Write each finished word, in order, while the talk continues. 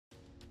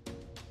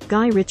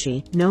Guy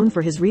Ritchie, known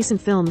for his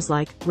recent films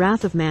like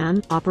Wrath of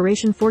Man,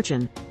 Operation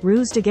Fortune,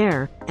 Ruse de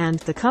Guerre, and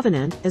The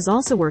Covenant, is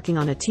also working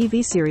on a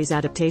TV series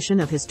adaptation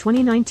of his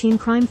 2019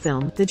 crime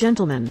film, The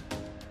Gentleman.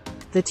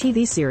 The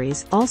TV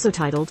series, also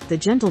titled The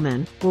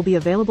Gentleman, will be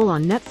available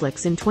on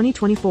Netflix in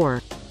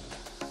 2024.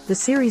 The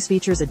series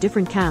features a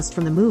different cast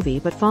from the movie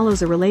but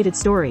follows a related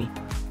story.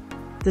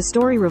 The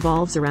story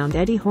revolves around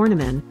Eddie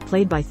Horniman,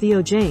 played by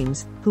Theo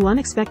James, who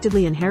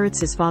unexpectedly inherits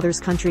his father's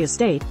country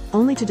estate,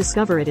 only to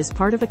discover it is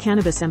part of a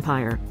cannabis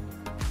empire.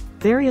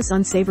 Various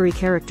unsavory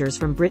characters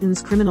from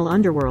Britain's criminal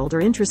underworld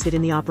are interested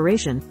in the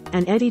operation,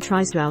 and Eddie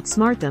tries to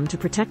outsmart them to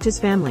protect his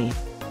family.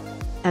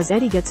 As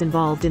Eddie gets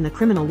involved in the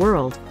criminal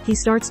world, he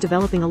starts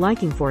developing a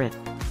liking for it.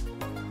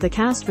 The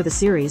cast for the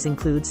series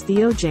includes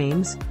Theo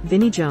James,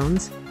 Vinnie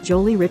Jones,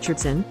 Jolie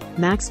Richardson,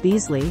 Max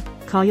Beasley,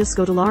 Kaya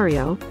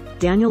Scodelario,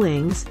 Daniel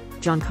Ings,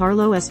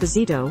 Giancarlo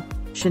Esposito,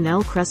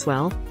 Chanel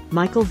Cresswell,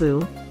 Michael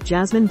Vu,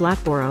 Jasmine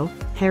Blackborough,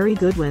 Harry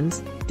Goodwins,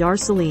 Dar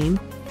Salim,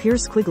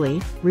 Pierce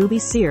Quigley, Ruby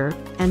Sear,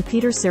 and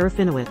Peter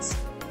Serafinowicz.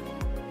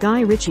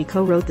 Guy Ritchie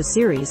co-wrote the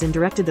series and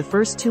directed the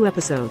first 2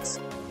 episodes.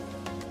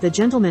 The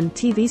Gentleman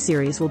TV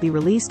series will be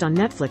released on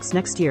Netflix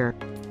next year.